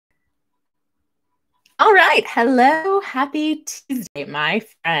right. Hello. Happy Tuesday, my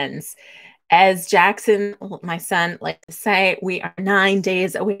friends. As Jackson, my son, likes to say, we are 9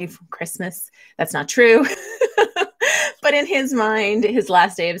 days away from Christmas. That's not true. But in his mind, his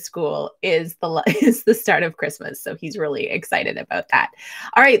last day of school is the start of Christmas. So he's really excited about that.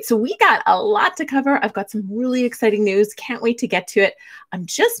 All right. So we got a lot to cover. I've got some really exciting news. Can't wait to get to it. I'm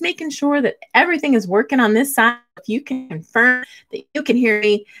just making sure that everything is working on this side. If you can confirm that you can hear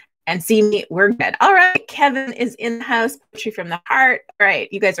me and see me, we're good. All right, Kevin is in the house, poetry from the heart. All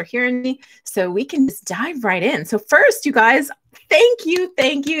right, you guys are hearing me, so we can just dive right in. So first, you guys, thank you.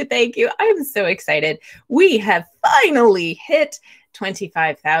 I'm so excited. We have finally hit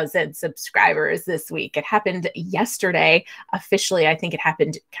 25,000 subscribers this week. It happened yesterday. Officially, I think it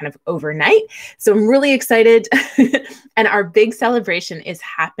happened kind of overnight. So I'm really excited. And our big celebration is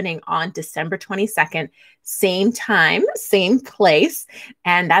happening on December 22nd, same time, same place.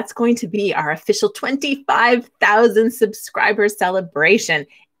 And that's going to be our official 25,000 subscriber celebration.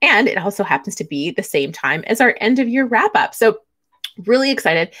 And it also happens to be the same time as our end of year wrap up. So really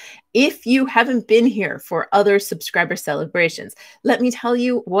excited. If you haven't been here for other subscriber celebrations, let me tell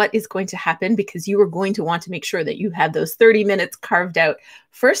you what is going to happen, because you are going to want to make sure that you have those 30 minutes carved out.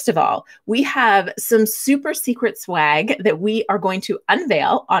 First of all, we have some super secret swag that we are going to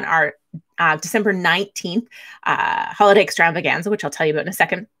unveil on our December 19th holiday extravaganza, which I'll tell you about in a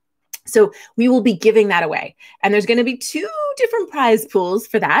second. So we will be giving that away. And there's going to be two different prize pools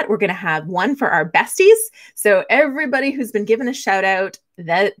for that. We're going to have one for our besties. So everybody who's been given a shout out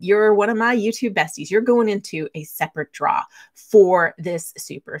that you're one of my YouTube besties, you're going into a separate draw for this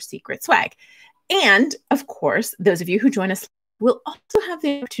super secret swag. And of course, those of you who join us will also have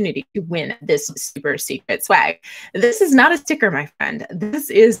the opportunity to win this super secret swag. This is not a sticker, my friend.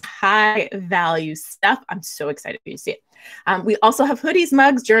 This is high value stuff. I'm so excited for you to see it. We also have hoodies,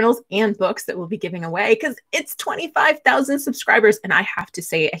 mugs, journals, and books that we'll be giving away because it's 25,000 subscribers. And I have to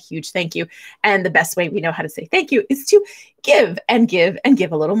say a huge thank you. And the best way we know how to say thank you is to give and give and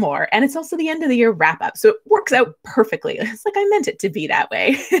give a little more. And it's also the end of the year wrap up. So it works out perfectly. It's like I meant it to be that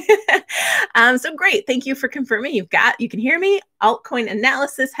way. So great. Thank you for confirming. You can hear me. Altcoin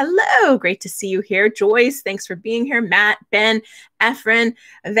analysis. Hello. Great to see you here. Joyce, thanks for being here. Matt, Ben, Efren,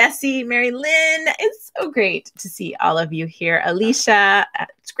 Vessi, Mary Lynn. It's so great to see all of you here. Alicia,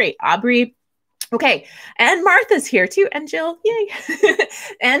 it's great. Aubrey. Okay. And Martha's here too. And Jill, yay.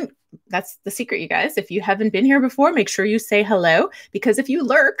 And that's the secret, you guys. If you haven't been here before, make sure you say hello, because if you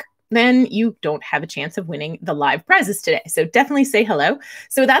lurk, then you don't have a chance of winning the live prizes today. So definitely say hello.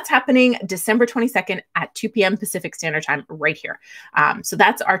 So that's happening December 22nd at 2 p.m. Pacific Standard Time right here. So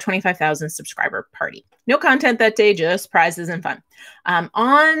that's our 25,000 subscriber party. No content that day, just prizes and fun.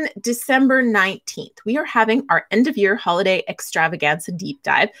 On December 19th, we are having our end of year holiday extravaganza deep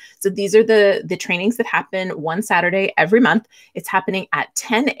dive. So these are the trainings that happen one Saturday every month. It's happening at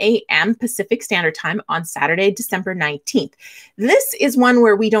 10 a.m. Pacific Standard Time on Saturday, December 19th. This is one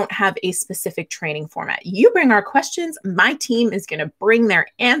where we don't have a specific training format. You bring our questions. My team is going to bring their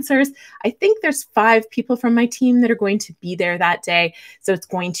answers. I think there's 5 people from my team that are going to be there that day. So it's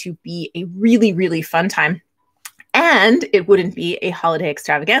going to be a really, really fun time. And it wouldn't be a holiday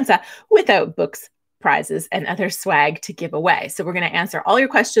extravaganza without books, prizes, and other swag to give away. So we're going to answer all your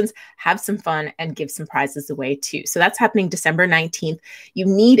questions, have some fun, and give some prizes away too. So that's happening December 19th. You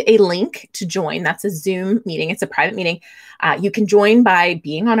need a link to join. That's a Zoom meeting. It's a private meeting. You can join by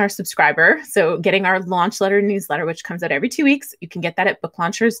being on our subscriber. So getting our launch letter newsletter, which comes out every 2 weeks. You can get that at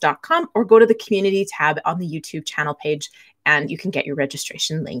booklaunchers.com or go to the community tab on the YouTube channel page, and you can get your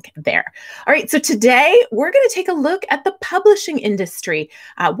registration link there. All right, so today we're going to take a look at the publishing industry.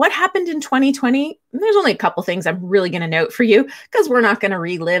 What happened in 2020? There's only a couple things I'm really going to note for you, because we're not going to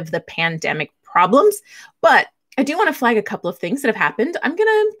relive the pandemic problems, but I do want to flag a couple of things that have happened. I'm going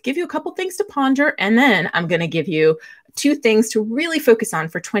to give you a couple things to ponder, and then I'm going to give you 2 things to really focus on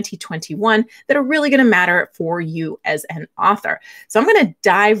for 2021 that are really going to matter for you as an author. So I'm going to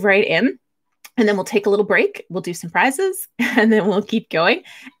dive right in. And then we'll take a little break. We'll do some prizes, and then we'll keep going.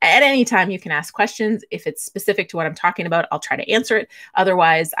 At any time, you can ask questions. If it's specific to what I'm talking about, I'll try to answer it.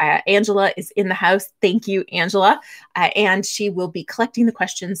 Otherwise, Angela is in the house. Thank you, Angela. And she will be collecting the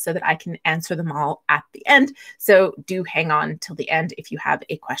questions so that I can answer them all at the end. So do hang on till the end if you have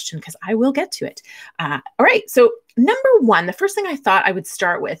a question, because I will get to it. All right. So number one, the first thing I thought I would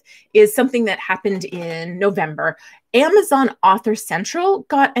start with is something that happened in November. Amazon Author Central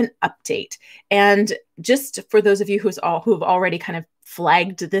got an update. And just for those of you who have already kind of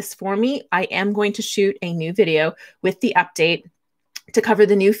flagged this for me, I am going to shoot a new video with the update. to cover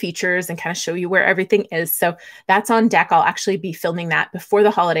the new features and kind of show you where everything is. So that's on deck. I'll actually be filming that before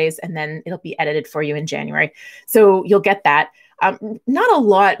the holidays, and then it'll be edited for you in January. So you'll get that. Not a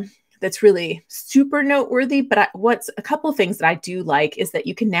lot that's really super noteworthy, but what's a couple of things that I do like is that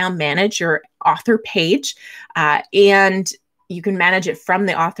you can now manage your author page, and you can manage it from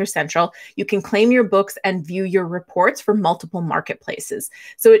the Author Central. You can claim your books and view your reports for multiple marketplaces.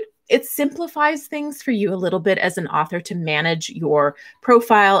 So it simplifies things for you a little bit as an author to manage your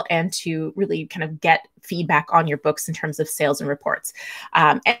profile and to really kind of get feedback on your books in terms of sales and reports.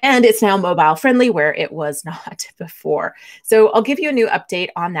 And it's now mobile friendly, where it was not before. So I'll give you a new update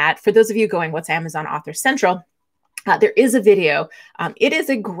on that. For those of you going, what's Amazon Author Central? There is a video. It is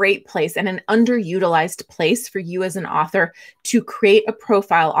a great place and an underutilized place for you as an author to create a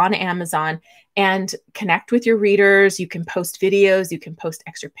profile on Amazon and connect with your readers. You can post videos, you can post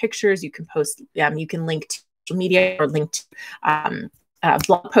extra pictures, you can post, you can link to social media or link to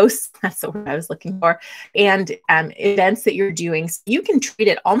blog posts. That's the word I was looking for, and events that you're doing. So you can treat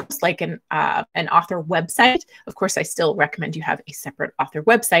it almost like an author website. Of course, I still recommend you have a separate author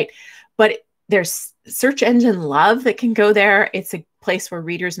website, but there's search engine love that can go there. It's a place where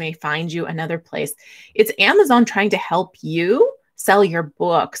readers may find you. Another place, it's Amazon trying to help you sell your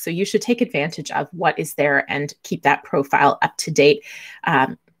book. So you should take advantage of what is there and keep that profile up to date,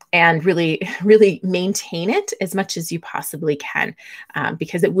 and really, really maintain it as much as you possibly can,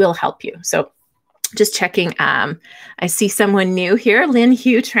 because it will help you. So just checking. I see someone new here, Lynn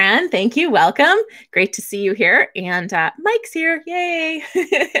Hugh Tran. Thank you. Welcome. Great to see you here. And Mike's here. Yay.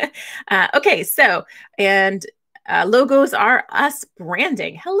 Okay. So, and logos are us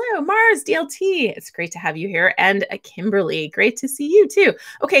branding. Hello, Mars DLT. It's great to have you here. And Kimberly, great to see you too.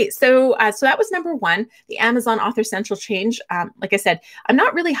 Okay, so that was number one, the Amazon Author Central change. Like I said, I'm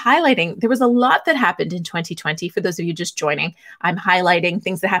not really highlighting. There was a lot that happened in 2020. For those of you just joining, I'm highlighting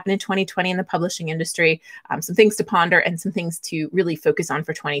things that happened in 2020 in the publishing industry, some things to ponder and some things to really focus on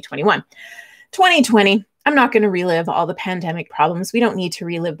for 2021. 2020, I'm not going to relive all the pandemic problems. We don't need to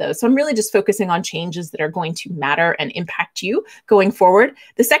relive those. So I'm really just focusing on changes that are going to matter and impact you going forward.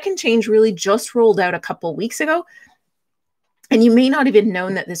 The second change really just rolled out a couple weeks ago. And you may not even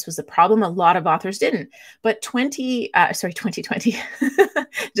known that this was a problem. A lot of authors didn't. But 2020,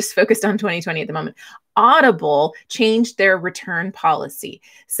 just focused on 2020 at the moment. Audible changed their return policy.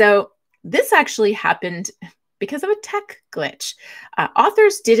 So this actually happened because of a tech glitch.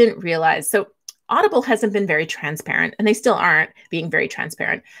 Authors didn't realize. So Audible hasn't been very transparent, and they still aren't being very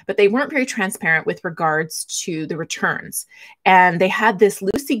transparent, but they weren't very transparent with regards to the returns. And they had this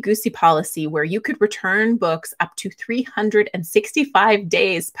loosey-goosey policy where you could return books up to 365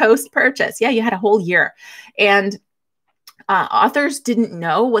 days post-purchase. Yeah, you had a whole year. And authors didn't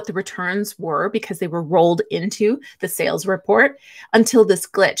know what the returns were because they were rolled into the sales report until this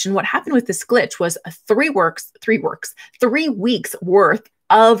glitch. And what happened with this glitch was 3 weeks worth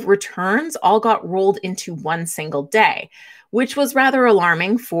of returns all got rolled into one single day, which was rather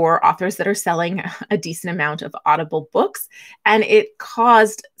alarming for authors that are selling a decent amount of Audible books. And it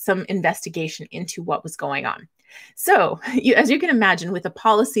caused some investigation into what was going on. So as you can imagine, with a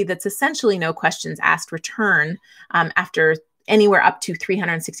policy that's essentially no questions asked return after anywhere up to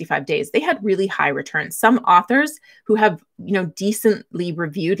 365 days, they had really high returns. Some authors who have, decently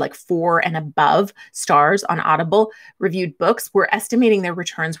reviewed, like 4 and above stars on Audible reviewed books, were estimating their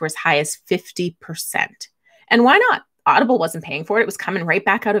returns were as high as 50%. And why not? Audible wasn't paying for it. It was coming right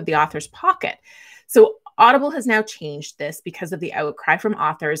back out of the author's pocket. So Audible has now changed this because of the outcry from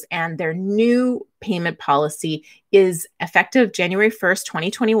authors, and their new payment policy is effective January 1st,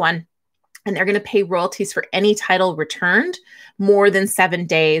 2021. And they're going to pay royalties for any title returned more than 7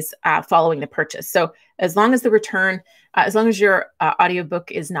 days following the purchase. So as long as your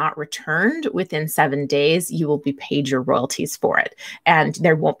audiobook is not returned within 7 days, you will be paid your royalties for it. And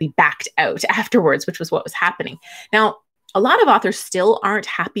there won't be backed out afterwards, which was what was happening. Now, a lot of authors still aren't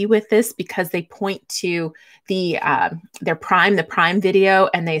happy with this because they point to the Prime video,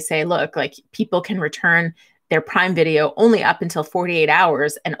 and they say, look, like, people can return their Prime video only up until 48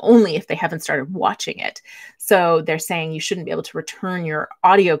 hours and only if they haven't started watching it. So they're saying you shouldn't be able to return your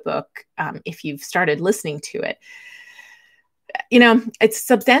audiobook if you've started listening to it. It's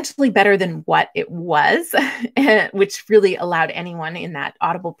substantially better than what it was, which really allowed anyone in that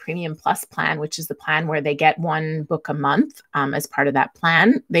Audible Premium Plus plan, which is the plan where they get 1 book a month as part of that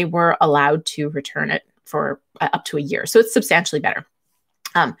plan, they were allowed to return it for up to a year. So it's substantially better.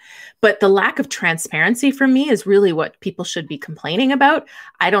 But the lack of transparency for me is really what people should be complaining about.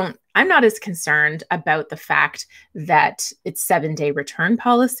 I don't I'm not as concerned about the fact that it's 7-day return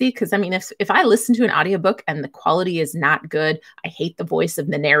policy. Because I mean, if I listen to an audiobook and the quality is not good, I hate the voice of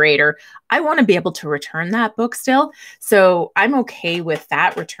the narrator, I want to be able to return that book still. So I'm okay with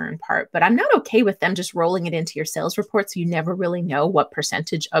that return part, but I'm not okay with them just rolling it into your sales report. So you never really know what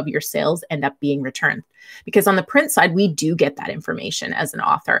percentage of your sales end up being returned. Because on the print side, we do get that information as an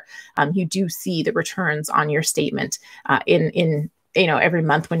author. You do see the returns on your statement in every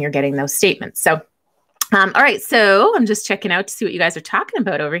month when you're getting those statements. So all right, so I'm just checking out to see what you guys are talking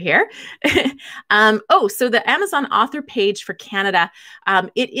about over here. So the Amazon author page for Canada,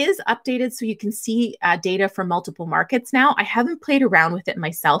 it is updated so you can see data for multiple markets now. I haven't played around with it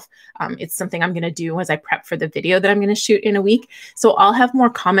myself. It's something I'm going to do as I prep for the video that I'm going to shoot in a week. So I'll have more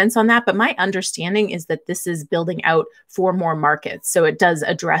comments on that. But my understanding is that this is building out for more markets. So it does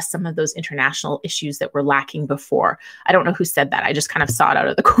address some of those international issues that were lacking before. I don't know who said that. I just kind of saw it out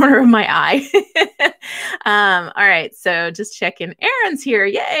of the corner of my eye. All right, so just checking. Aaron's here.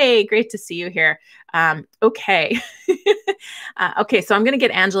 Yay, great to see you here. Okay. Okay, so I'm going to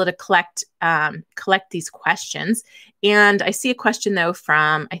get Angela to collect these questions. And I see a question, though,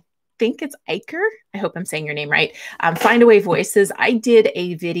 from, I think it's Iker. I hope I'm saying your name right. Findaway Voices. I did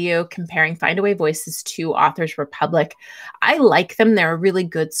a video comparing Findaway Voices to Authors Republic. I like them. They're a really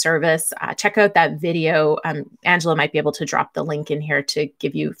good service. Check out that video. Angela might be able to drop the link in here to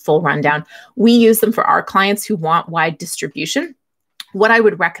give you full rundown. We use them for our clients who want wide distribution. What I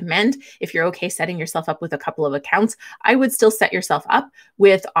would recommend, if you're okay setting yourself up with a couple of accounts, I would still set yourself up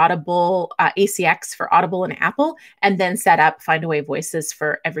with Audible, ACX for Audible and Apple, and then set up Findaway Voices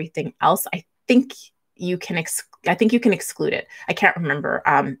for everything else. I think you can exclude it. I can't remember.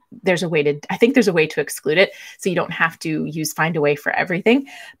 I think there's a way to exclude it, so you don't have to use Findaway for everything.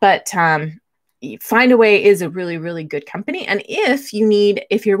 But Findaway is a really, really good company. And if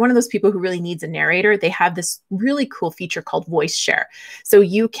you're one of those people who really needs a narrator, they have this really cool feature called Voice Share. So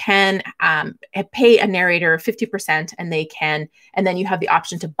you can pay a narrator 50% and then you have the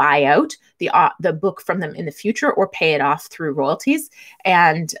option to buy out the book from them in the future or pay it off through royalties.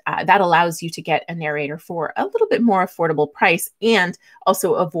 And that allows you to get a narrator for a little bit more affordable price and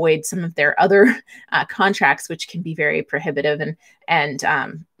also avoid some of their other contracts, which can be very prohibitive and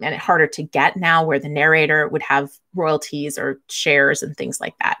harder to get now, where the narrator would have royalties or shares and things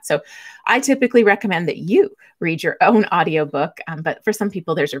like that. So I typically recommend that you read your own audiobook, but for some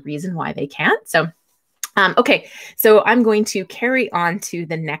people, there's a reason why they can't. So, okay, so I'm going to carry on to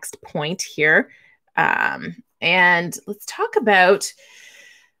the next point here. And let's talk about,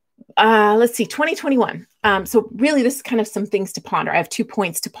 let's see, 2021. So really, this is kind of some things to ponder. I have 2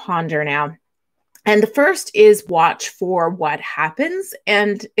 points to ponder now. And the first is watch for what happens,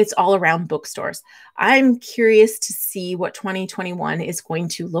 and it's all around bookstores. I'm curious to see what 2021 is going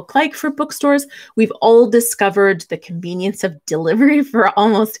to look like for bookstores. We've all discovered the convenience of delivery for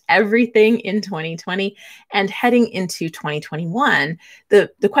almost everything in 2020, and heading into 2021, the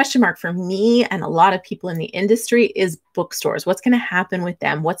question mark for me and a lot of people in the industry is bookstores. What's going to happen with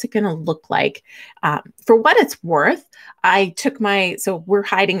them? What's it going to look like? For what it's worth, so we're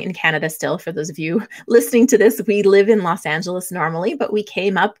hiding in Canada still. For those of you listening to this, we live in Los Angeles normally, but we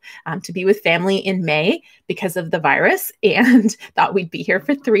came up to be with family in May because of the virus and thought we'd be here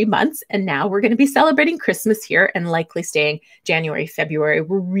for 3 months. And now we're going to be celebrating Christmas here and likely staying January, February.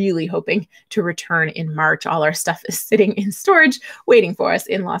 We're really hoping to return in March. All our stuff is sitting in storage waiting for us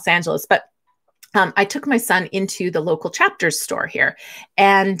in Los Angeles. But I took my son into the local Chapters store here,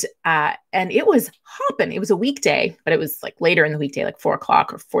 and it was hopping. It was a weekday, but it was like later in the weekday, like 4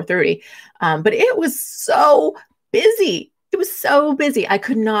 o'clock or 4:30. But it was so busy. It was so busy. I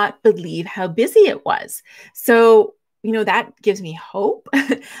could not believe how busy it was. So, that gives me hope,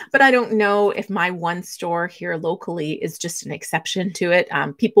 but I don't know if my one store here locally is just an exception to it.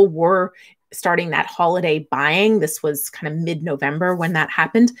 People were starting that holiday buying. This was kind of mid-November when that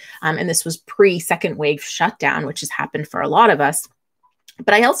happened. And this was pre-second wave shutdown, which has happened for a lot of us.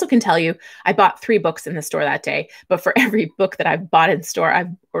 But I also can tell you, I bought 3 books in the store that day, but for every book that I've bought in store,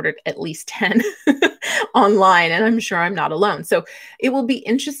 I've ordered at least 10 online, and I'm sure I'm not alone. So it will be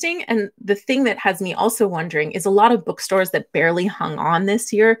interesting. And the thing that has me also wondering is a lot of bookstores that barely hung on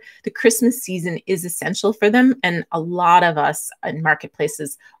this year, the Christmas season is essential for them. And a lot of us in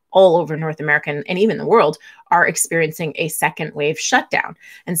marketplaces all over North America and even the world are experiencing a second wave shutdown.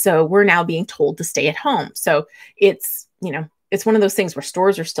 And so we're now being told to stay at home. So it's one of those things where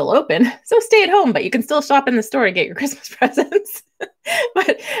stores are still open. So stay at home, but you can still shop in the store and get your Christmas presents.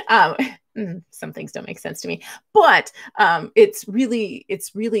 But some things don't make sense to me. But it's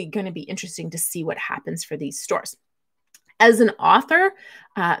really going to be interesting to see what happens for these stores. As an author,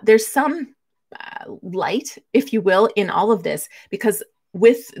 there's some light, if you will, in all of this, because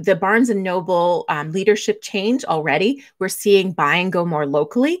with the Barnes and Noble leadership change already, we're seeing buying go more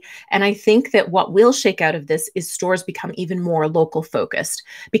locally. And I think that what will shake out of this is stores become even more local focused,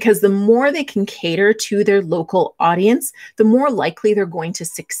 because the more they can cater to their local audience, the more likely they're going to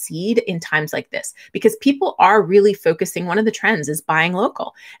succeed in times like this, because people are really focusing. One of the trends is buying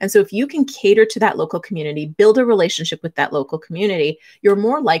local. And so if you can cater to that local community, build a relationship with that local community, you're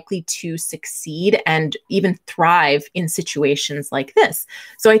more likely to succeed and even thrive in situations like this.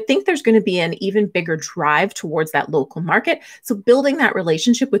 So I think there's going to be an even bigger drive towards that local market. So building that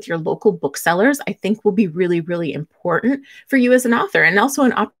relationship with your local booksellers, I think, will be really, really important for you as an author, and also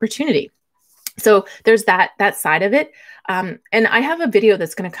an opportunity. So there's that side of it. And I have a video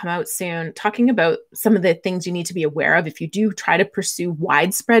that's going to come out soon talking about some of the things you need to be aware of if you do try to pursue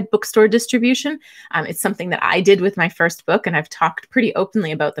widespread bookstore distribution. It's something that I did with my first book, and I've talked pretty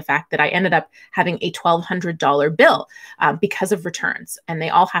openly about the fact that I ended up having a $1,200 bill because of returns, and they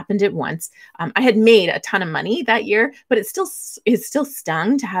all happened at once. I had made a ton of money that year, but it still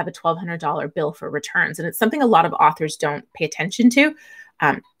stung to have a $1,200 bill for returns, and it's something a lot of authors don't pay attention to.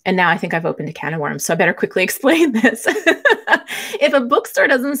 And now I think I've opened a can of worms, so I better quickly explain this. If a bookstore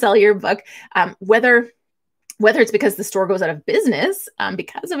doesn't sell your book, whether it's because the store goes out of business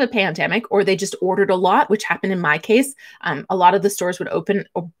because of a pandemic, or they just ordered a lot, which happened in my case. A lot of the stores would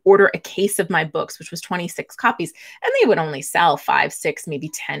order a case of my books, which was 26 copies, and they would only sell 5, 6, maybe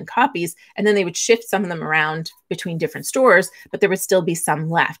 10 copies. And then they would shift some of them around between different stores, but there would still be some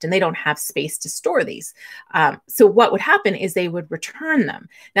left, and they don't have space to store these. So what would happen is they would return them.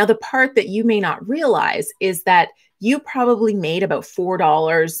 Now, the part that you may not realize is that you probably made about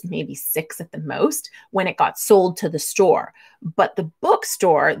 $4, maybe $6 at the most, when it got sold to the store. But the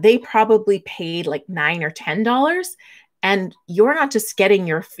bookstore, they probably paid like $9 or $10. And you're not just giving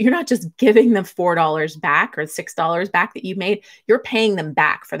them $4 back or $6 back that you made. You're paying them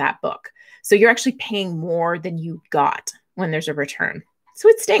back for that book. So you're actually paying more than you got when there's a return. So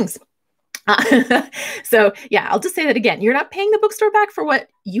it stings. So yeah, I'll just say that again. You're not paying the bookstore back for what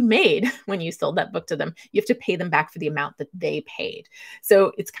you made when you sold that book to them. You have to pay them back for the amount that they paid.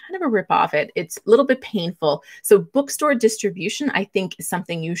 So it's kind of a ripoff. It's a little bit painful. So bookstore distribution, I think, is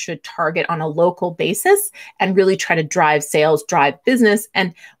something you should target on a local basis and really try to drive sales, drive business,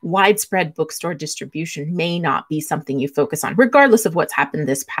 and widespread bookstore distribution may not be something you focus on, regardless of what's happened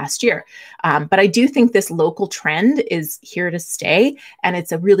this past year. But I do think this local trend is here to stay, and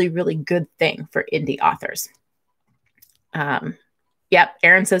it's a really, really good thing for indie authors. Yep,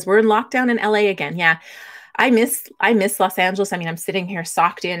 Aaron says we're in lockdown in LA again. Yeah, I miss Los Angeles. I mean, I'm sitting here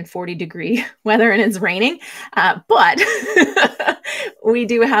socked in 40-degree weather and it's raining, but we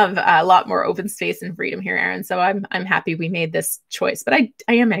do have a lot more open space and freedom here, Aaron. So I'm happy we made this choice, but I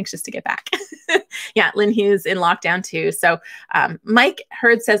am anxious to get back. Yeah, Lynn Hughes in lockdown too. So Mike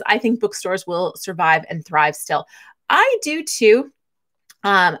Hurd says, I think bookstores will survive and thrive still. I do too.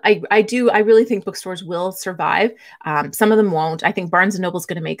 I really think bookstores will survive. Some of them won't. I think Barnes & Noble is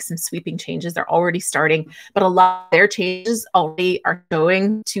going to make some sweeping changes. They're already starting, but a lot of their changes already are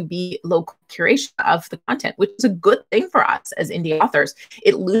going to be local curation of the content, which is a good thing for us as indie authors.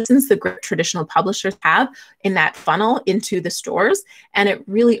 It loosens the grip traditional publishers have in that funnel into the stores, and it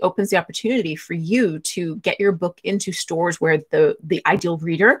really opens the opportunity for you to get your book into stores where the ideal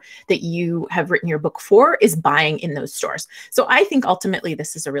reader that you have written your book for is buying in those stores. So I think ultimately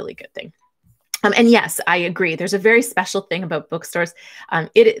this is a really good thing. And yes, I agree. There's a very special thing about bookstores.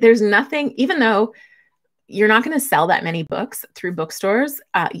 There's nothing, even though you're not going to sell that many books through bookstores,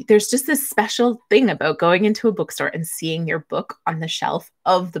 there's just this special thing about going into a bookstore and seeing your book on the shelf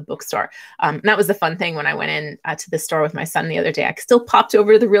of the bookstore. And that was the fun thing when I went in to the store with my son the other day. I still popped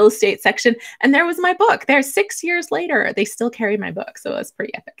over to the real estate section and there was my book. There 6 years later, they still carry my book. So it's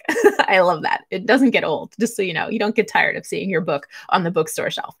pretty epic. I love that. It doesn't get old, just so you know. You don't get tired of seeing your book on the bookstore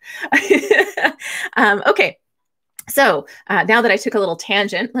shelf. Okay. So now that I took a little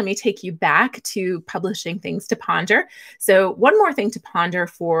tangent, let me take you back to publishing things to ponder. So one more thing to ponder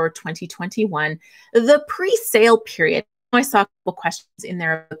for 2021, the pre-sale period. I saw a couple questions in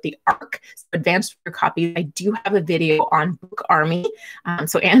there about the ARC, so advanced reader copy. I do have a video on Book Army.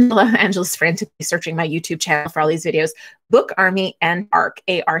 So Angela's frantically searching my YouTube channel for all these videos. Book Army and ARC,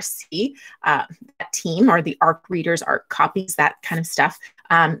 A-R-C, that team, or the ARC readers, ARC copies, that kind of stuff.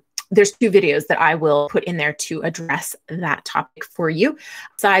 There's 2 videos that I will put in there to address that topic for you.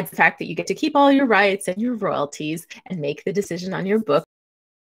 Besides the fact that you get to keep all your rights and your royalties and make the decision on your book.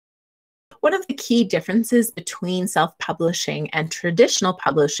 one of the key differences between self-publishing and traditional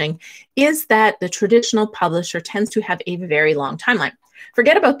publishing is that the traditional publisher tends to have a very long timeline.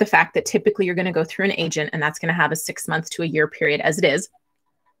 Forget about the fact that typically you're going to go through an agent and that's going to have a 6 month to a year period as it is.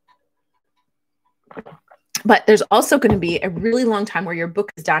 But there's also going to be a really long time where your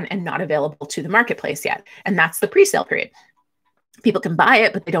book is done and not available to the marketplace yet. And that's the pre-sale period. People can buy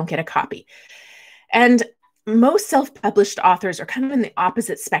it, but they don't get a copy. And most self-published authors are kind of in the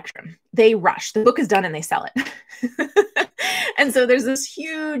opposite spectrum. They rush. The book is done and they sell it. And so there's this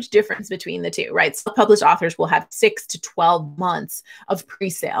huge difference between the two, right? Self-published authors will have 6 to 12 months of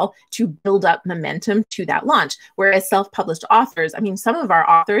pre-sale to build up momentum to that launch. Whereas self-published authors, I mean, some of our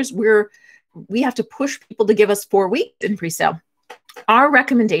authors, we have to push people to give us 4 weeks in pre-sale. Our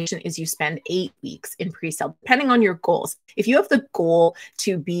recommendation is you spend 8 weeks in pre-sale, depending on your goals. If you have the goal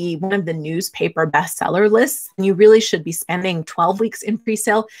to be one of the newspaper bestseller lists, you really should be spending 12 weeks in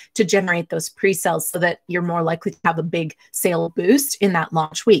pre-sale to generate those pre-sales so that you're more likely to have a big sale boost in that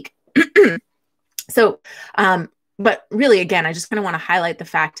launch week. So, but really, again, I just kind of want to highlight the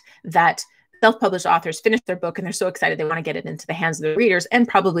fact that self-published authors finish their book and they're so excited they want to get it into the hands of the readers and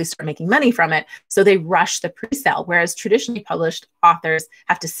probably start making money from it. So they rush the pre-sale, whereas traditionally published authors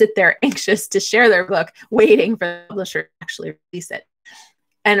have to sit there anxious to share their book, waiting for the publisher to actually release it.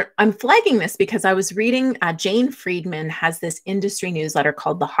 And I'm flagging this because I was reading, Jane Friedman has this industry newsletter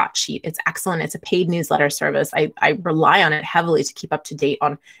called The Hot Sheet. It's excellent. It's a paid newsletter service. I rely on it heavily to keep up to date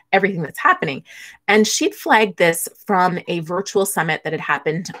on everything that's happening. And she'd flagged this from a virtual summit that had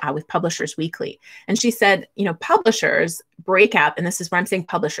happened with Publishers Weekly. And she said, you know, publishers break out, and this is where I'm saying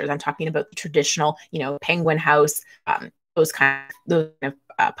publishers, I'm talking about the traditional, you know, Penguin House, those kind of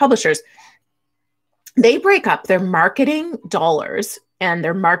publishers. They break up their marketing dollars and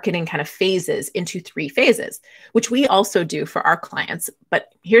their marketing kind of phases into 3 phases, which we also do for our clients.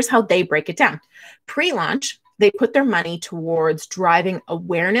 But here's how they break it down. Pre-launch, they put their money towards driving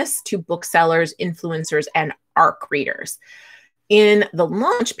awareness to booksellers, influencers, and ARC readers. In the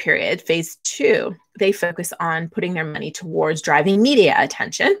launch period, phase 2, they focus on putting their money towards driving media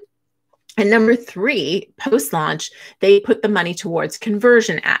attention. And number 3, post-launch, they put the money towards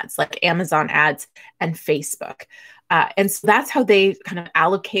conversion ads like Amazon ads and Facebook. And so that's how they kind of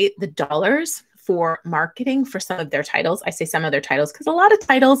allocate the dollars for marketing for some of their titles. I say some of their titles because a lot of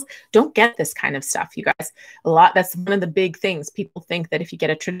titles don't get this kind of stuff, you guys. That's one of the big things. People think that if you get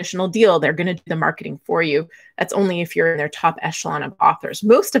a traditional deal, they're going to do the marketing for you. That's only if you're in their top echelon of authors.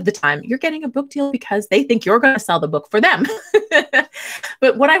 Most of the time, you're getting a book deal because they think you're going to sell the book for them.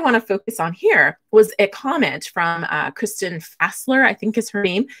 But what I want to focus on here was a comment from Kristen Fassler, I think is her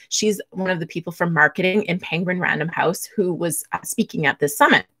name. She's one of the people from marketing in Penguin Random House who was speaking at this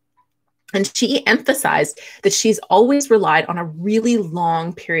summit. And she emphasized that she's always relied on a really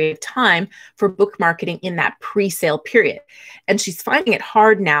long period of time for book marketing in that pre-sale period. And she's finding it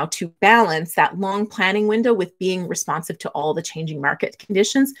hard now to balance that long planning window with being responsive to all the changing market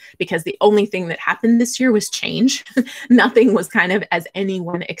conditions, because the only thing that happened this year was change. Nothing was kind of as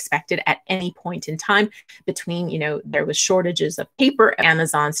anyone expected at any point in time between, you know, there was shortages of paper.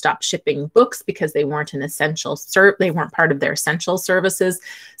 Amazon stopped shipping books because they weren't an essential they weren't part of their essential services.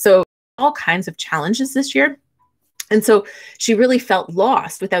 So all kinds of challenges this year. And so she really felt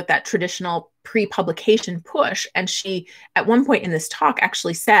lost without that traditional pre-publication push. And she, at one point in this talk,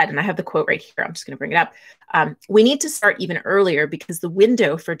 actually said, and I have the quote right here, I'm just going to bring it up, we need to start even earlier because the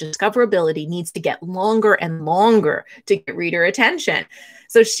window for discoverability needs to get longer and longer to get reader attention.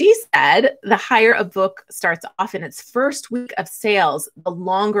 So she said the higher a book starts off in its first week of sales, the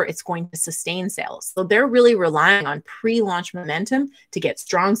longer it's going to sustain sales. So they're really relying on pre-launch momentum to get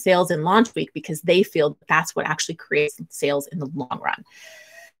strong sales in launch week because they feel that's what actually creates sales in the long run.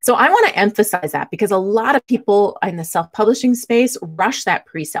 So I want to emphasize that because a lot of people in the self-publishing space rush that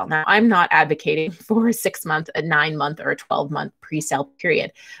pre-sale. Now, I'm not advocating for a 6-month, a 9-month, or a 12-month pre-sale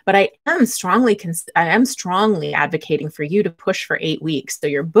period, but I am strongly advocating for you to push for 8 weeks. So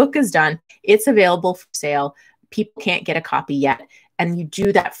your book is done, it's available for sale, people can't get a copy yet, and you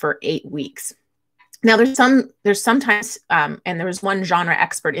do that for 8 weeks. Now, there's sometimes, and there was one genre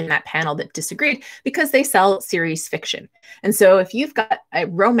expert in that panel that disagreed because they sell series fiction. And so if you've got a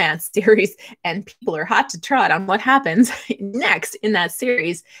romance series and people are hot to trot on what happens next in that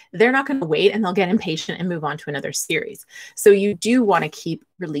series, they're not going to wait and they'll get impatient and move on to another series. So you do want to keep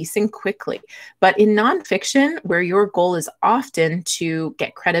releasing quickly. But in nonfiction, where your goal is often to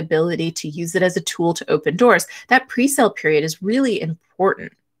get credibility, to use it as a tool to open doors, that pre-sale period is really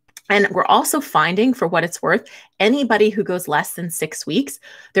important. And we're also finding, for what it's worth, anybody who goes less than 6 weeks,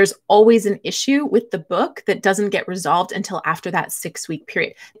 there's always an issue with the book that doesn't get resolved until after that 6-week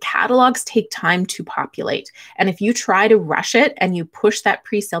period. Catalogs take time to populate. And if you try to rush it and you push that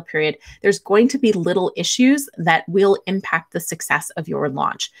pre-sale period, there's going to be little issues that will impact the success of your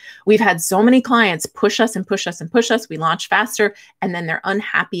launch. We've had so many clients push us and push us and push us. We launch faster, and then they're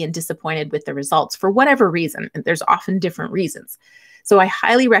unhappy and disappointed with the results for whatever reason. And there's often different reasons. So I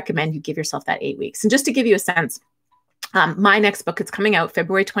highly recommend you give yourself that 8 weeks. And just to give you a sense, my next book is coming out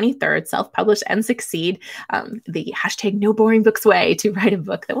February 23rd, Self-Publish and Succeed, the hashtag no boring books way to write a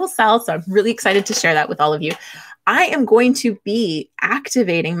book that will sell. So I'm really excited to share that with all of you. I am going to be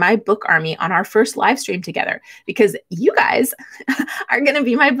activating my book army on our first live stream together because you guys are going to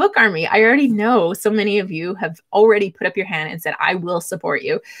be my book army. I already know so many of you have already put up your hand and said, I will support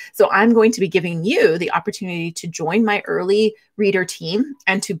you. So I'm going to be giving you the opportunity to join my early reader team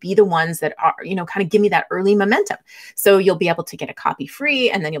and to be the ones that are, kind of give me that early momentum. So you'll be able to get a copy free,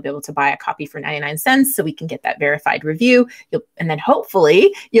 and then you'll be able to buy a copy for 99 cents so we can get that verified review. And then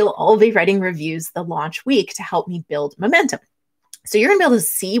hopefully you'll all be writing reviews the launch week to help me build momentum. So you're going to be able to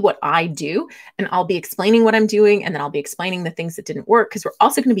see what I do, and I'll be explaining what I'm doing, and then I'll be explaining the things that didn't work, because we're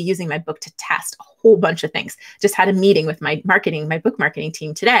also going to be using my book to test a whole bunch of things. Just had a meeting with my book marketing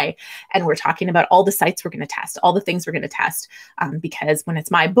team today, and we're talking about all the sites we're going to test, all the things we're going to test, because when it's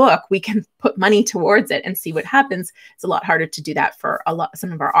my book, we can put money towards it and see what happens. It's a lot harder to do that for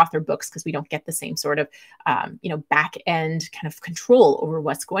some of our author books because we don't get the same sort of, back end kind of control over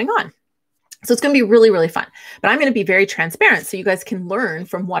what's going on. So it's going to be really, really fun, but I'm going to be very transparent so you guys can learn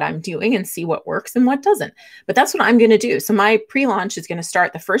from what I'm doing and see what works and what doesn't. But that's what I'm going to do. So my pre-launch is going to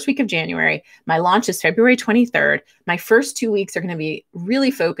start the first week of January. My launch is February 23rd. My first 2 weeks are going to be really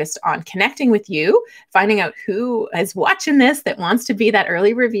focused on connecting with you, finding out who is watching this that wants to be that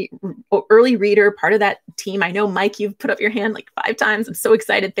early reader, part of that team. I know, Mike, you've put up your hand like 5 times. I'm so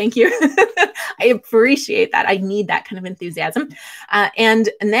excited. Thank you. I appreciate that. I need that kind of enthusiasm. And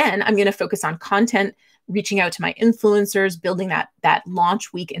then I'm going to focus on content, reaching out to my influencers, building that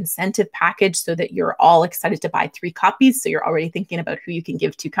launch week incentive package so that you're all excited to buy 3 copies. So you're already thinking about who you can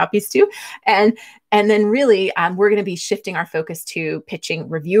give 2 copies to. And then really, we're going to be shifting our focus to pitching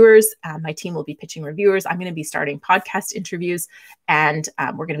reviewers. My team will be pitching reviewers. I'm going to be starting podcast interviews, and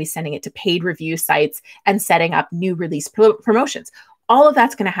we're going to be sending it to paid review sites and setting up new release promotions. All of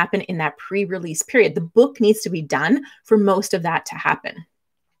that's going to happen in that pre-release period. The book needs to be done for most of that to happen.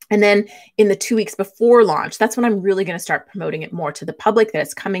 And then in the 2 weeks before launch, that's when I'm really going to start promoting it more to the public, that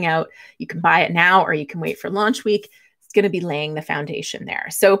it's coming out. You can buy it now, or you can wait for launch week. It's going to be laying the foundation there.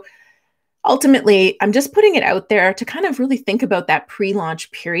 So ultimately, I'm just putting it out there to kind of really think about that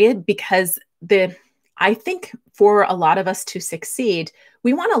pre-launch period, because I think for a lot of us to succeed,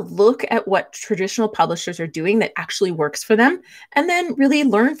 we want to look at what traditional publishers are doing that actually works for them, and then really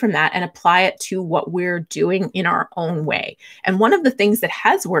learn from that and apply it to what we're doing in our own way. And one of the things that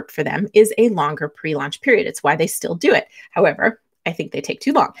has worked for them is a longer pre-launch period. It's why they still do it. However, I think they take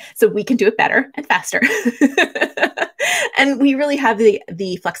too long. So we can do it better and faster. And we really have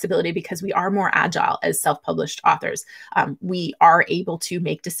the flexibility because we are more agile as self-published authors. We are able to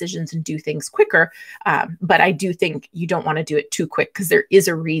make decisions and do things quicker. But I do think you don't want to do it too quick, because there is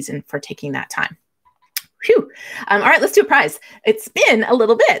a reason for taking that time. Phew. All right, let's do a prize. It's been a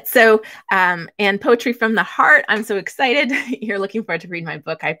little bit. So, and Poetry from the Heart, I'm so excited. You're looking forward to read my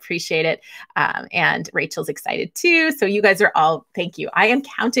book. I appreciate it. And Rachel's excited too. So you guys are all, thank you. I am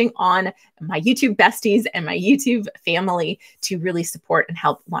counting on my YouTube besties and my YouTube family to really support and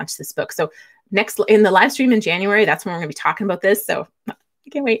help launch this book. So next in the live stream in January, that's when we're going to be talking about this. So I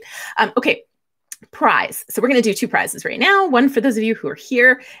can't wait. Okay. Prize. So we're going to do 2 prizes right now. One for those of you who are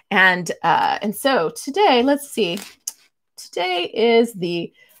here. And so today, let's see. Today is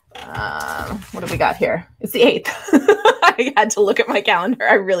the, what do we got here? It's the 8th. I had to look at my calendar.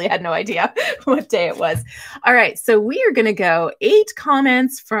 I really had no idea what day it was. All right. So we are going to go 8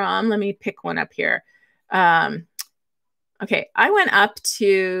 comments from, let me pick one up here. Okay. I went up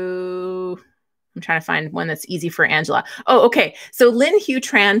to, I'm trying to find one that's easy for Angela. Oh, okay. So Lynn Hugh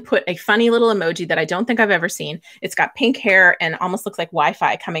Tran put a funny little emoji that I don't think I've ever seen. It's got pink hair and almost looks like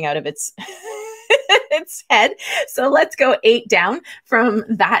Wi-Fi coming out of its its head. So let's go 8 down from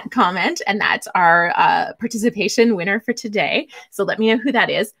that comment. And that's our participation winner for today. So let me know who that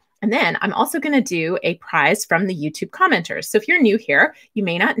is. And then I'm also going to do a prize from the YouTube commenters. So if you're new here, you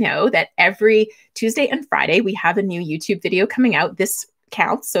may not know that every Tuesday and Friday, we have a new YouTube video coming out. This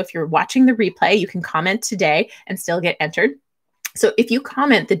counts. So if you're watching the replay, you can comment today and still get entered. So if you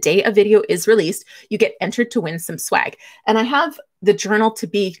comment the day a video is released, you get entered to win some swag. And I have the journal, to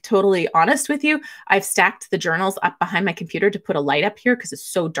be totally honest with you, I've stacked the journals up behind my computer to put a light up here because it's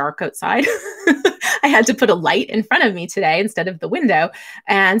so dark outside. I had to put a light in front of me today instead of the window.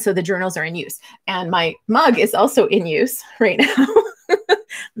 And so the journals are in use. And my mug is also in use right now.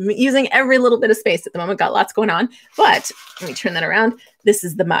 I'm using every little bit of space at the moment. Got lots going on, but let me turn that around. This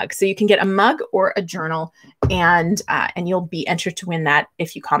is the mug. So you can get a mug or a journal, and you'll be entered to win that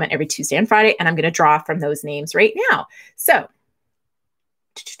if you comment every Tuesday and Friday. And I'm going to draw from those names right now. So,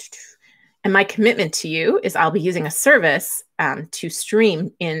 and my commitment to you is I'll be using a service to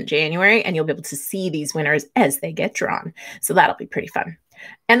stream in January, and you'll be able to see these winners as they get drawn. So that'll be pretty fun.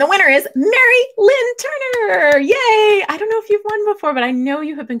 And the winner is Mary Lynn Turner. Yay! I don't know if you've won before, but I know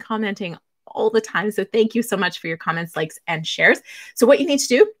you have been commenting all the time. So thank you so much for your comments, likes, and shares. So what you need to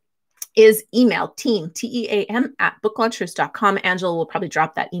do is email team, T-E-A-M, @booklaunchers.com. Angela will probably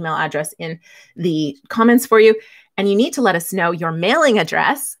drop that email address in the comments for you. And you need to let us know your mailing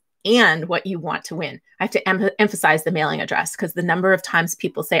address and what you want to win. I have to emphasize the mailing address because the number of times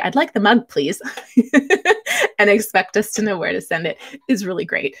people say, I'd like the mug, please, and expect us to know where to send it is really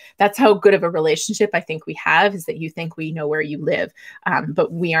great. That's how good of a relationship I think we have, is that you think we know where you live,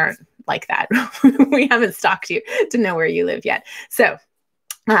 but we aren't like that. We haven't stalked you to know where you live yet. So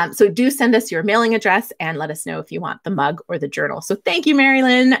do send us your mailing address and let us know if you want the mug or the journal. So thank you, Mary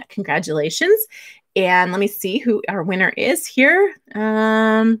Lynn. Congratulations. And let me see who our winner is here.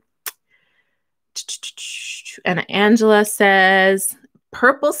 And Angela says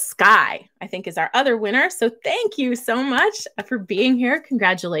Purple Sky, I think, is our other winner. So thank you so much for being here.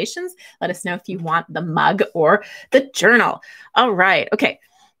 Congratulations. Let us know if you want the mug or the journal. All right. Okay.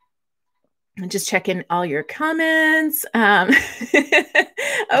 And just check in all your comments.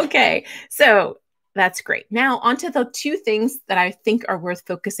 Okay. So that's great. Now on to the two things that I think are worth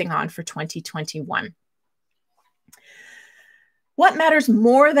focusing on for 2021. What matters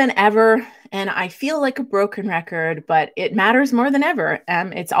more than ever, and I feel like a broken record, but it matters more than ever.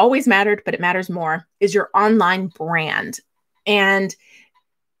 It's always mattered, but it matters more, is your online brand. And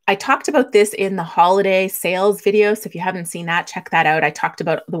I talked about this in the holiday sales video. So if you haven't seen that, check that out. I talked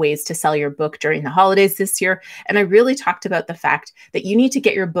about the ways to sell your book during the holidays this year. And I really talked about the fact that you need to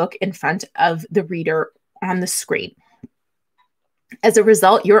get your book in front of the reader on the screen. As a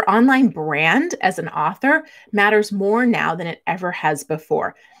result, your online brand as an author matters more now than it ever has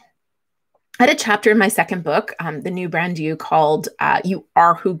before. I had a chapter in my second book, The New Brand You, called You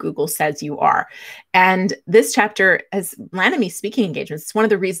Are Who Google Says You Are. And this chapter has landed me speaking engagements. It's one of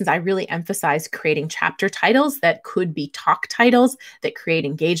the reasons I really emphasize creating chapter titles that could be talk titles that create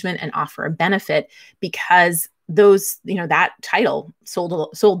engagement and offer a benefit, because those, that title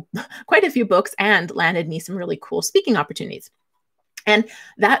sold quite a few books and landed me some really cool speaking opportunities. And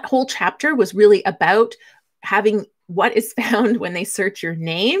that whole chapter was really about having what is found when they search your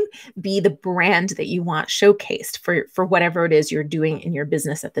name be the brand that you want showcased for whatever it is you're doing in your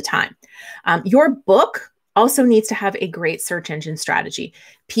business at the time. Your book also needs to have a great search engine strategy.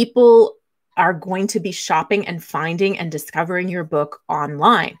 People are going to be shopping and finding and discovering your book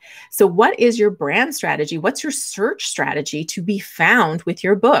online. So what is your brand strategy? What's your search strategy to be found with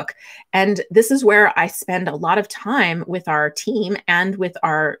your book? And this is where I spend a lot of time with our team and with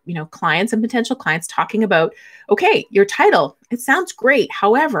our, clients and potential clients talking about, okay, your title, it sounds great.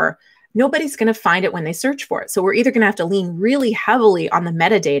 However, nobody's going to find it when they search for it. So we're either going to have to lean really heavily on the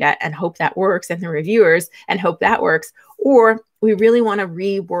metadata and hope that works, and the reviewers and hope that works, or we really want to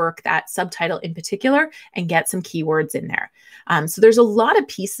rework that subtitle in particular and get some keywords in there. So there's a lot of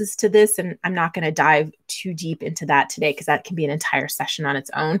pieces to this, and I'm not going to dive too deep into that today because that can be an entire session on its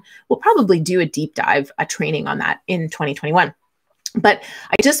own. We'll probably do a deep dive, a training on that in 2021. But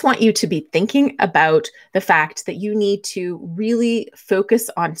I just want you to be thinking about the fact that you need to really focus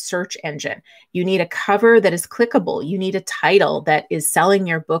on search engine. You need a cover that is clickable. You need a title that is selling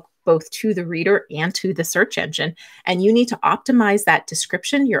your book both to the reader and to the search engine. And you need to optimize that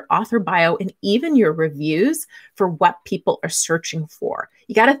description, your author bio, and even your reviews for what people are searching for.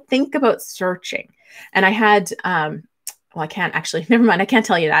 You got to think about searching. And I had, I can't actually, never mind, I can't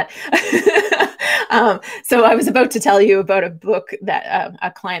tell you that. So I was about to tell you about a book that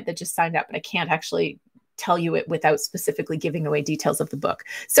a client that just signed up, but I can't actually tell you it without specifically giving away details of the book.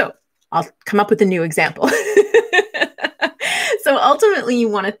 So I'll come up with a new example. So ultimately, you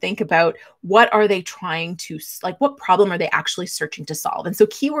want to think about what are they trying to, like, what problem are they actually searching to solve? And so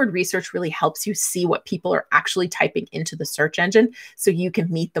keyword research really helps you see what people are actually typing into the search engine so you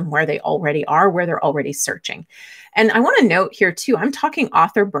can meet them where they already are, where they're already searching. And I want to note here too, I'm talking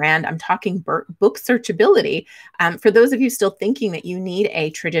author brand, I'm talking book searchability. For those of you still thinking that you need a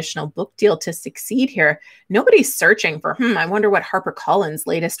traditional book deal to succeed here, nobody's searching for, I wonder what HarperCollins'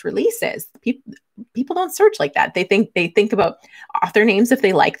 latest release is. People don't search like that. They think about author names if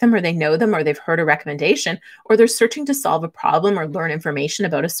they like them or they know them or they've heard a recommendation, or they're searching to solve a problem or learn information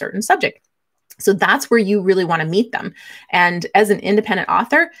about a certain subject. So that's where you really want to meet them. And as an independent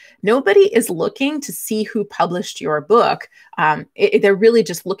author, nobody is looking to see who published your book. They're really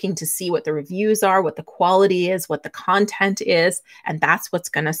just looking to see what the reviews are, what the quality is, what the content is, and that's what's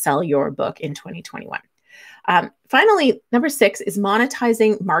going to sell your book in 2021. Finally, number 6 is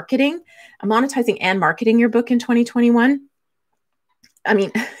monetizing and marketing your book in 2021. I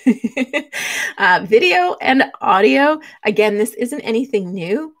mean, video and audio, again, this isn't anything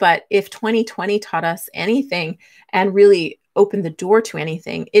new, but if 2020 taught us anything and really opened the door to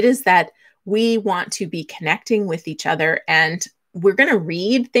anything, it is that we want to be connecting with each other, and we're going to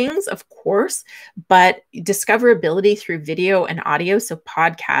read things, of course, but discoverability through video and audio, so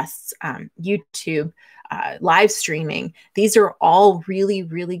podcasts, YouTube, live streaming. These are all really,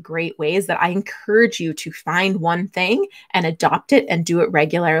 really great ways that I encourage you to find one thing and adopt it and do it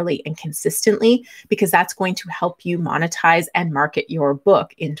regularly and consistently, because that's going to help you monetize and market your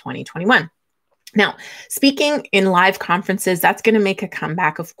book in 2021. Now, speaking in live conferences, that's going to make a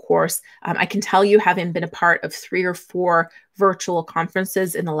comeback, of course. I can tell you, having been a part of 3 or 4 virtual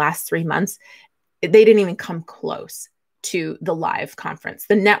conferences in the last 3 months, they didn't even come close to the live conference.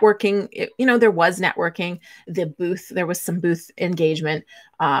 The networking, there was networking, there was some booth engagement.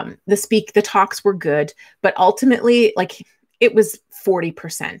 The talks were good, but ultimately, it was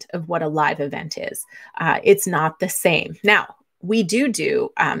 40% of what a live event is. It's not the same. Now, we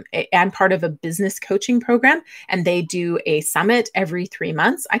I'm part of a business coaching program, and they do a summit every 3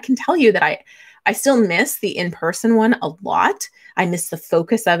 months. I can tell you that I still miss the in-person one a lot. I miss the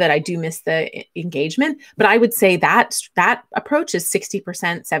focus of it. I do miss the engagement, but I would say that approach is 60%,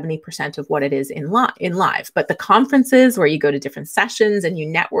 70% of what it is in live. But the conferences where you go to different sessions and you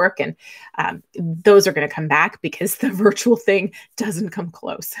network, and those are going to come back, because the virtual thing doesn't come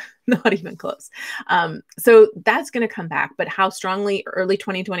close, not even close. So that's going to come back, but how strongly? Early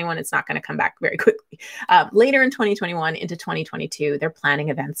 2021, it's not going to come back very quickly. Later in 2021 into 2022, they're planning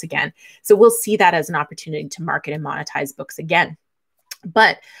events again. So we'll see that as an opportunity to market and monetize books again.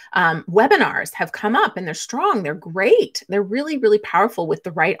 But webinars have come up, and they're strong. They're great. They're really, really powerful with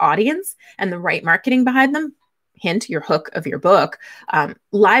the right audience and the right marketing behind them. Hint, your hook of your book.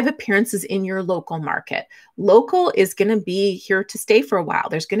 Live appearances in your local market. Local is going to be here to stay for a while.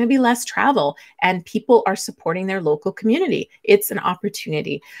 There's going to be less travel, and people are supporting their local community. It's an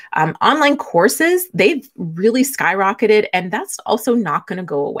opportunity. Online courses, they've really skyrocketed, and that's also not going to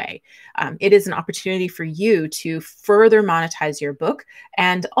go away. It is an opportunity for you to further monetize your book,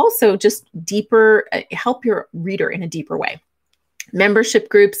 and also just deeper, help your reader in a deeper way. Membership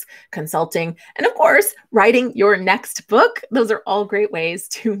groups, consulting, and of course, writing your next book. Those are all great ways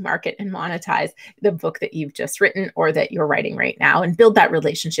to market and monetize the book that you've just written or that you're writing right now, and build that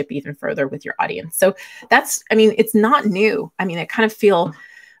relationship even further with your audience. So it's not new.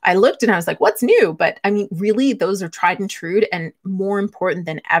 I looked and I was like, what's new? But really, those are tried and true, and more important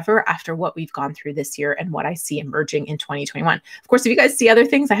than ever after what we've gone through this year and what I see emerging in 2021. Of course, if you guys see other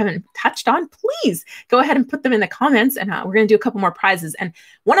things I haven't touched on, please go ahead and put them in the comments, and we're going to do a couple more prizes. And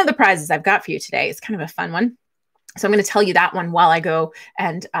one of the prizes I've got for you today is kind of a fun one. So I'm going to tell you that one while I go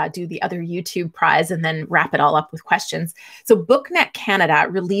and do the other YouTube prize, and then wrap it all up with questions. So BookNet Canada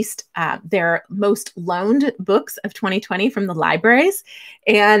released their most loaned books of 2020 from the libraries.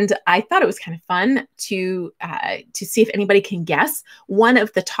 And I thought it was kind of fun to see if anybody can guess one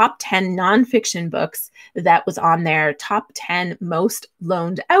of the top 10 nonfiction books that was on their top 10 most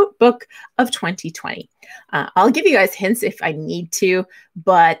loaned out book of 2020. I'll give you guys hints if I need to,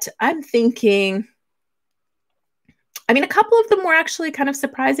 but I'm thinking, a couple of them were actually kind of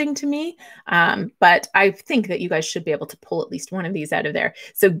surprising to me, but I think that you guys should be able to pull at least one of these out of there.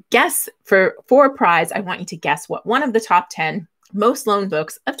 So guess for a prize, I want you to guess what one of the top 10 most loaned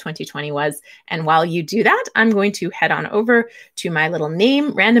books of 2020 was. And while you do that, I'm going to head on over to my little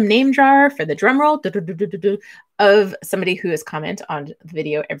random name jar for the drum roll of somebody who has commented on the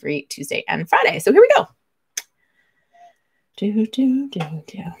video every Tuesday and Friday. So here we go.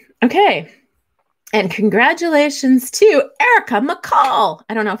 Okay. And congratulations to Erica McCall.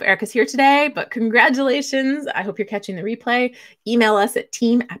 I don't know if Erica's here today, but congratulations. I hope you're catching the replay. Email us at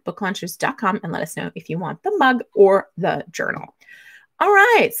team@booklaunchers.com and let us know if you want the mug or the journal. All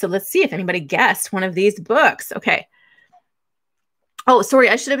right, so let's see if anybody guessed one of these books. Okay. Oh, sorry,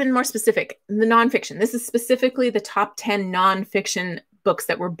 I should have been more specific. The nonfiction. This is specifically the top 10 nonfiction books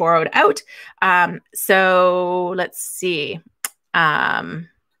that were borrowed out. So let's see.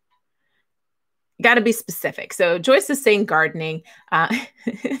 Got to be specific. So Joyce is saying gardening.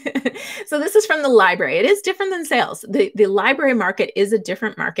 So this is from the library. It is different than sales. The library market is a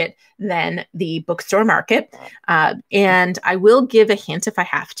different market than the bookstore market. And I will give a hint if I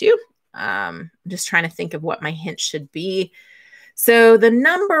have to. I'm just trying to think of what my hint should be. So the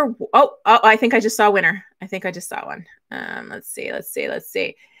number, I think I just saw a winner. I think I just saw one. Let's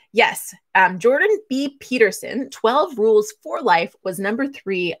see. Yes, Jordan B. Peterson, 12 Rules for Life was number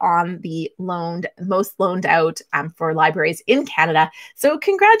 3 on the most loaned out for libraries in Canada. So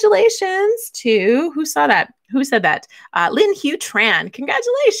congratulations to, who saw that? Who said that? Lynn Hugh Tran,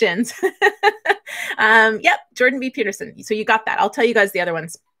 congratulations. Yep, Jordan B. Peterson. So you got that. I'll tell you guys the other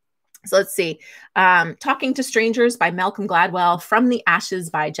ones. So let's see. Talking to Strangers by Malcolm Gladwell, From the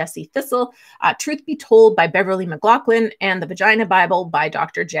Ashes by Jesse Thistle, Truth Be Told by Beverly McLaughlin, and The Vagina Bible by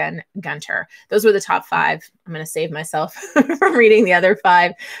Dr. Jen Gunter. Those were the top 5. I'm going to save myself from reading the other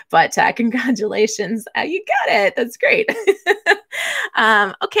 5, but congratulations. You got it. That's great.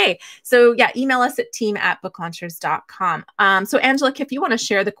 Okay. So yeah, email us at team@booklaunchers.com. So Angela, if you want to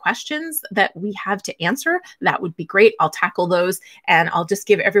share the questions that we have to answer, that would be great. I'll tackle those, and I'll just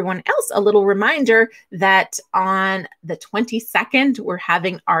give everyone else a little reminder that on the 22nd, we're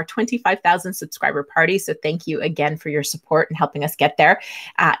having our 25,000 subscriber party. So thank you again for your support and helping us get there.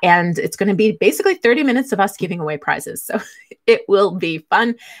 And it's going to be basically 30 minutes of us giving away prizes. So it will be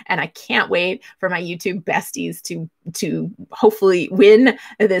fun. And I can't wait for my YouTube besties to hopefully win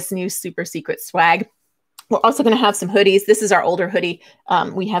this new super secret swag. We're also going to have some hoodies. This is our older hoodie.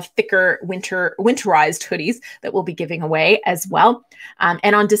 We have thicker winterized hoodies that we'll be giving away as well.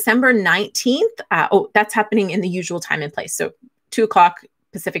 And on December 19th, that's happening in the usual time and place. So 2 o'clock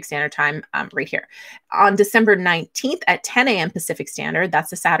Pacific Standard Time right here. On December 19th at 10 a.m. Pacific Standard,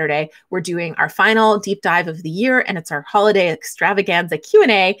 that's a Saturday, we're doing our final deep dive of the year, and it's our holiday extravaganza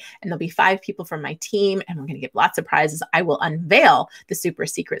Q&A, and there'll be 5 people from my team, and we're going to give lots of prizes. I will unveil the super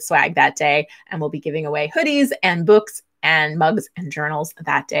secret swag that day, and we'll be giving away hoodies and books and mugs and journals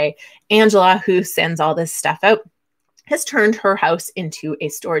that day. Angela, who sends all this stuff out, has turned her house into a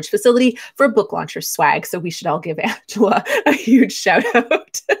storage facility for book launcher swag. So we should all give Angela a huge shout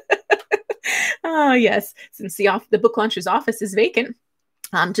out. Oh, yes. Since the book launcher's office is vacant,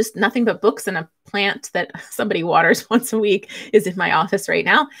 just nothing but books and a plant that somebody waters once a week is in my office right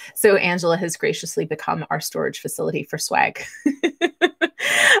now. So Angela has graciously become our storage facility for swag.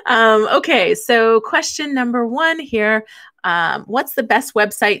 Okay, so question number 1 here. What's the best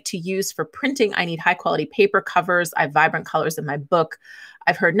website to use for printing? I need high quality paper covers. I have vibrant colors in my book.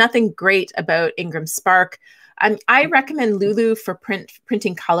 I've heard nothing great about Ingram Spark. I recommend Lulu for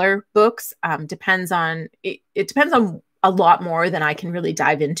printing color books. It depends on a lot more than I can really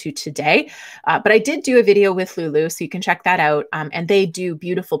dive into today. But I did do a video with Lulu, so you can check that out. And they do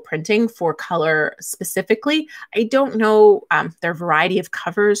beautiful printing for color specifically. I don't know their variety of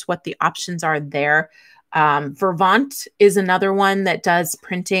covers, what the options are there. Vervant is another one that does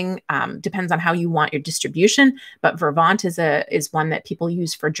printing. Depends on how you want your distribution, but Vervant is one that people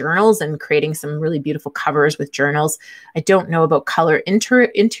use for journals and creating some really beautiful covers with journals. I don't know about color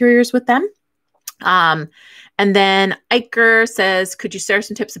interiors with them. And then Iker says, could you share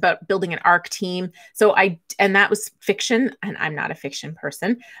some tips about building an ARC team? And that was fiction, and I'm not a fiction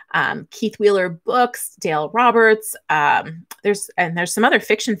person. Keith Wheeler books, Dale Roberts. There's some other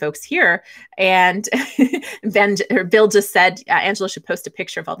fiction folks here. And Bill just said, Angela should post a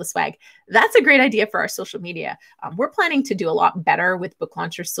picture of all the swag. That's a great idea for our social media. We're planning to do a lot better with Book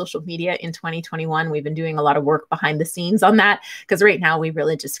Launcher's social media in 2021. We've been doing a lot of work behind the scenes on that, because right now we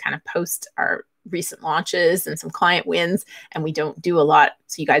really just kind of post our recent launches and some client wins, and we don't do a lot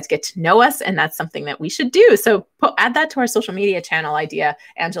so you guys get to know us, and that's something that we should do. So add that to our social media channel idea,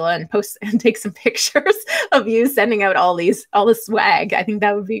 Angela, and post and take some pictures of you sending out all the swag. I think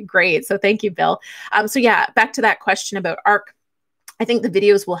that would be great. So thank you, Bill. So yeah, back to that question about ARC. I think the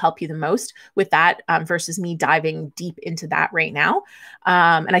videos will help you the most with that versus me diving deep into that right now.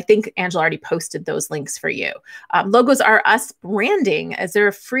 And I think Angela already posted those links for you. Logos Are Us branding. Is there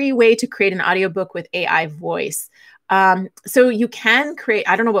a free way to create an audiobook with AI voice? So you can create,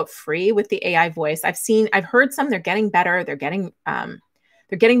 I don't know about free with the AI voice. I've heard some, they're getting better. They're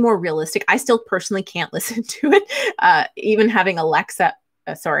they're getting more realistic. I still personally can't listen to it. Even having Alexa,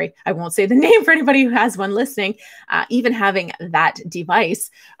 sorry, I won't say the name for anybody who has one listening, even having that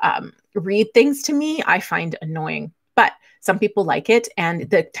device read things to me, I find annoying. But some people like it, and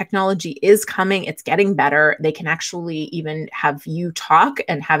the technology is coming. It's getting better. They can actually even have you talk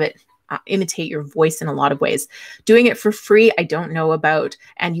and have it imitate your voice in a lot of ways. Doing it for free, I don't know about,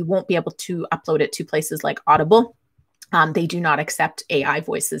 and you won't be able to upload it to places like Audible. They do not accept AI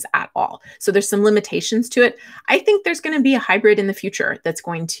voices at all. So there's some limitations to it. I think there's going to be a hybrid in the future that's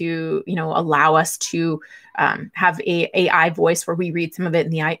going to, allow us to have a AI voice where we read some of it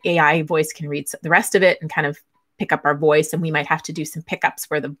and the AI voice can read the rest of it and kind of pick up our voice, and we might have to do some pickups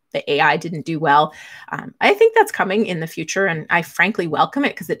where the AI didn't do well. I think that's coming in the future, and I frankly welcome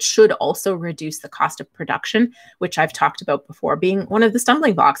it because it should also reduce the cost of production, which I've talked about before being one of the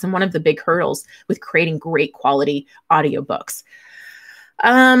stumbling blocks and one of the big hurdles with creating great quality audiobooks.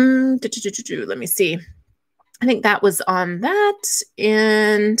 Let me see. I think that was on that.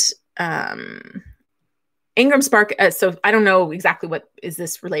 And Ingram Spark, so I don't know exactly what is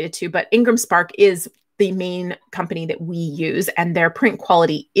this related to, but Ingram Spark is the main company that we use, and their print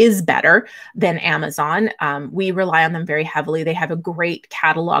quality is better than Amazon. We rely on them very heavily. They have a great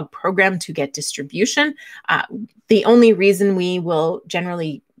catalog program to get distribution. The only reason we will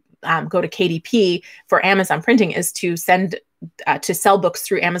generally go to KDP for Amazon printing is to sell books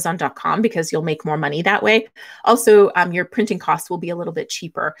through Amazon.com because you'll make more money that way. Also, your printing costs will be a little bit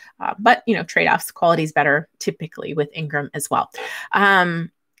cheaper, but trade-offs. Quality is better typically with Ingram as well.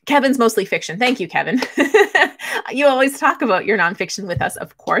 Kevin's mostly fiction. Thank you, Kevin. You always talk about your nonfiction with us,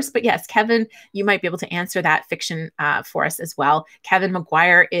 of course. But yes, Kevin, you might be able to answer that fiction for us as well. Kevin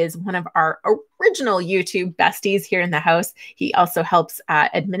McGuire is one of our original YouTube besties here in the house. He also helps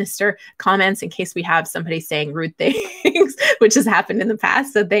administer comments in case we have somebody saying rude things, which has happened in the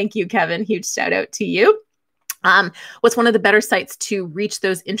past. So thank you, Kevin. Huge shout out to you. What's one of the better sites to reach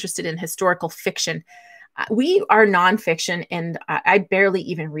those interested in historical fiction? We are nonfiction, and I barely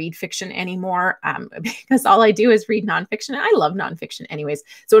even read fiction anymore because all I do is read nonfiction. And I love nonfiction anyways.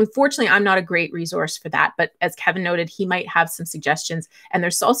 So unfortunately, I'm not a great resource for that. But as Kevin noted, he might have some suggestions. And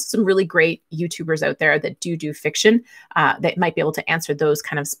there's also some really great YouTubers out there that do fiction that might be able to answer those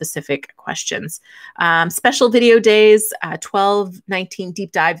kind of specific questions. Special video days, 12/19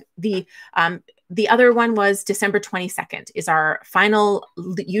 deep dive. The other one was December 22nd is our final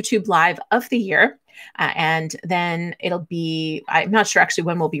YouTube live of the year. And then it'll be, I'm not sure actually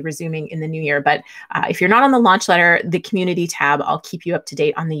when we'll be resuming in the new year, but if you're not on the launch letter, the community tab, I'll keep you up to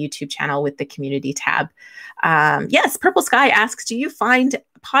date on the YouTube channel with the community tab. Yes, Purple Sky asks, do you find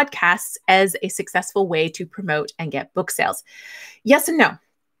podcasts as a successful way to promote and get book sales? Yes and no.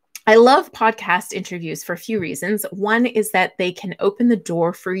 I love podcast interviews for a few reasons. One is that they can open the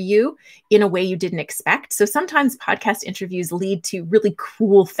door for you in a way you didn't expect. So sometimes podcast interviews lead to really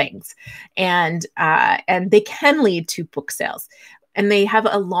cool things, and they can lead to book sales. And they have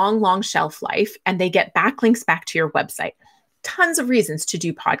a long shelf life, and they get backlinks back to your website. Tons of reasons to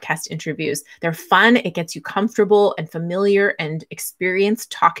do podcast interviews. They're fun. It gets you comfortable and familiar and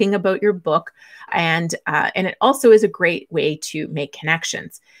experienced talking about your book. And it also is a great way to make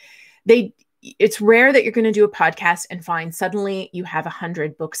connections. It's rare that you're going to do a podcast and find suddenly you have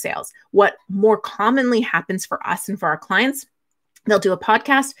 100 book sales. What more commonly happens for us and for our clients, they'll do a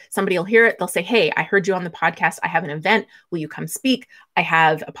podcast, somebody will hear it, they'll say, hey, I heard you on the podcast, I have an event, will you come speak? I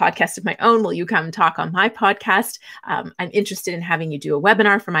have a podcast of my own, will you come talk on my podcast? I'm interested in having you do a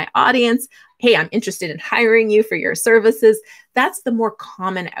webinar for my audience. Hey, I'm interested in hiring you for your services. That's the more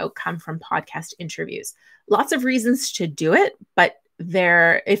common outcome from podcast interviews. Lots of reasons to do it, but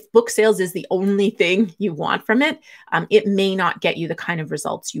if book sales is the only thing you want from it, it may not get you the kind of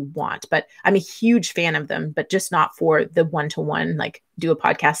results you want. But I'm a huge fan of them, but just not for the one-to-one, like do a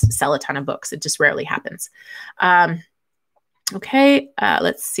podcast, sell a ton of books. It just rarely happens. Okay,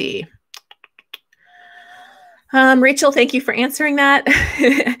 let's see. Rachel, thank you for answering that.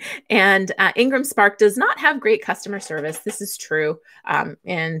 And Ingram Spark does not have great customer service. This is true.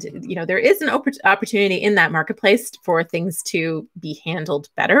 And there is an opportunity in that marketplace for things to be handled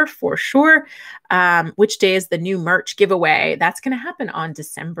better for sure. Which day is the new merch giveaway? That's going to happen on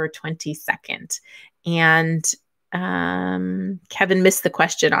December 22nd. And Kevin missed the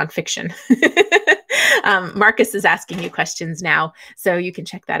question on fiction. Marcus is asking you questions now, so you can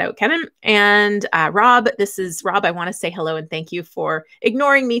check that out, Kevin. And Rob, this is Rob. I want to say hello and thank you for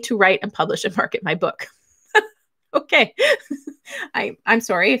ignoring me to write and publish and market my book. Okay. I'm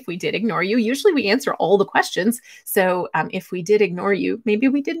sorry if we did ignore you. Usually we answer all the questions. So if we did ignore you, maybe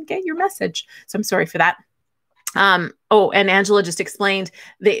we didn't get your message. So I'm sorry for that. Oh, and Angela just explained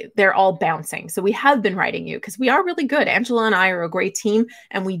they're all bouncing. So we have been writing you because we are really good. Angela and I are a great team,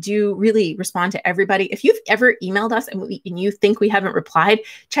 and we do really respond to everybody. If you've ever emailed us and you think we haven't replied,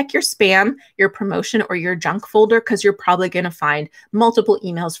 check your spam, your promotion, or your junk folder, because you're probably going to find multiple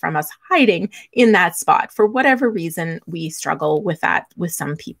emails from us hiding in that spot. For whatever reason, we struggle with that with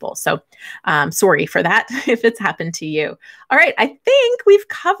some people. So sorry for that if it's happened to you. All right, I think we've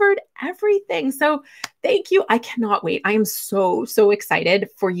covered everything. So thank you. I cannot wait. I am so excited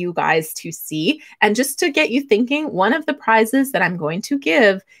for you guys to see. And just to get you thinking, one of the prizes that I'm going to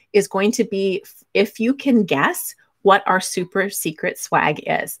give is going to be if you can guess what our super secret swag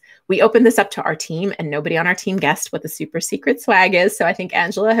is. We opened this up to our team, and nobody on our team guessed what the super secret swag is. So I think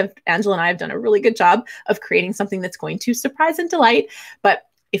Angela and I have done a really good job of creating something that's going to surprise and delight. But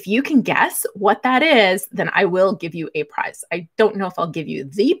if you can guess what that is, then I will give you a prize. I don't know if I'll give you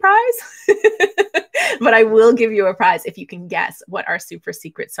the prize, but I will give you a prize if you can guess what our super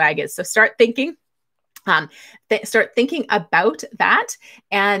secret swag is. So start thinking. Start thinking about that.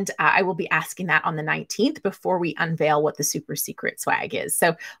 And I will be asking that on the 19th before we unveil what the super secret swag is.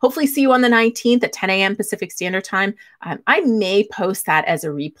 So hopefully see you on the 19th at 10 a.m. Pacific Standard Time. I may post that as a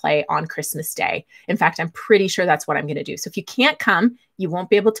replay on Christmas Day. In fact, I'm pretty sure that's what I'm going to do. So if you can't come, you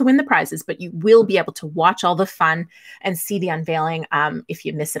won't be able to win the prizes, but you will be able to watch all the fun and see the unveiling if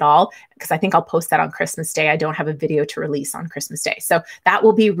you miss it all, because I think I'll post that on Christmas Day. I don't have a video to release on Christmas Day. So that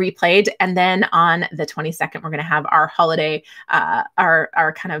will be replayed. And then on the 22nd, we're going to have our holiday,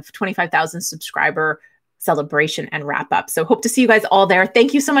 our kind of 25,000 subscriber celebration and wrap up. So hope to see you guys all there.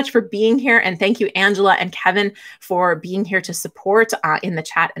 Thank you so much for being here. And thank you, Angela and Kevin, for being here to support in the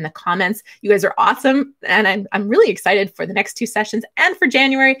chat and the comments. You guys are awesome. And I'm really excited for the next 2 sessions and for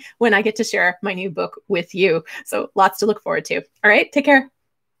January when I get to share my new book with you. So lots to look forward to. All right, take care.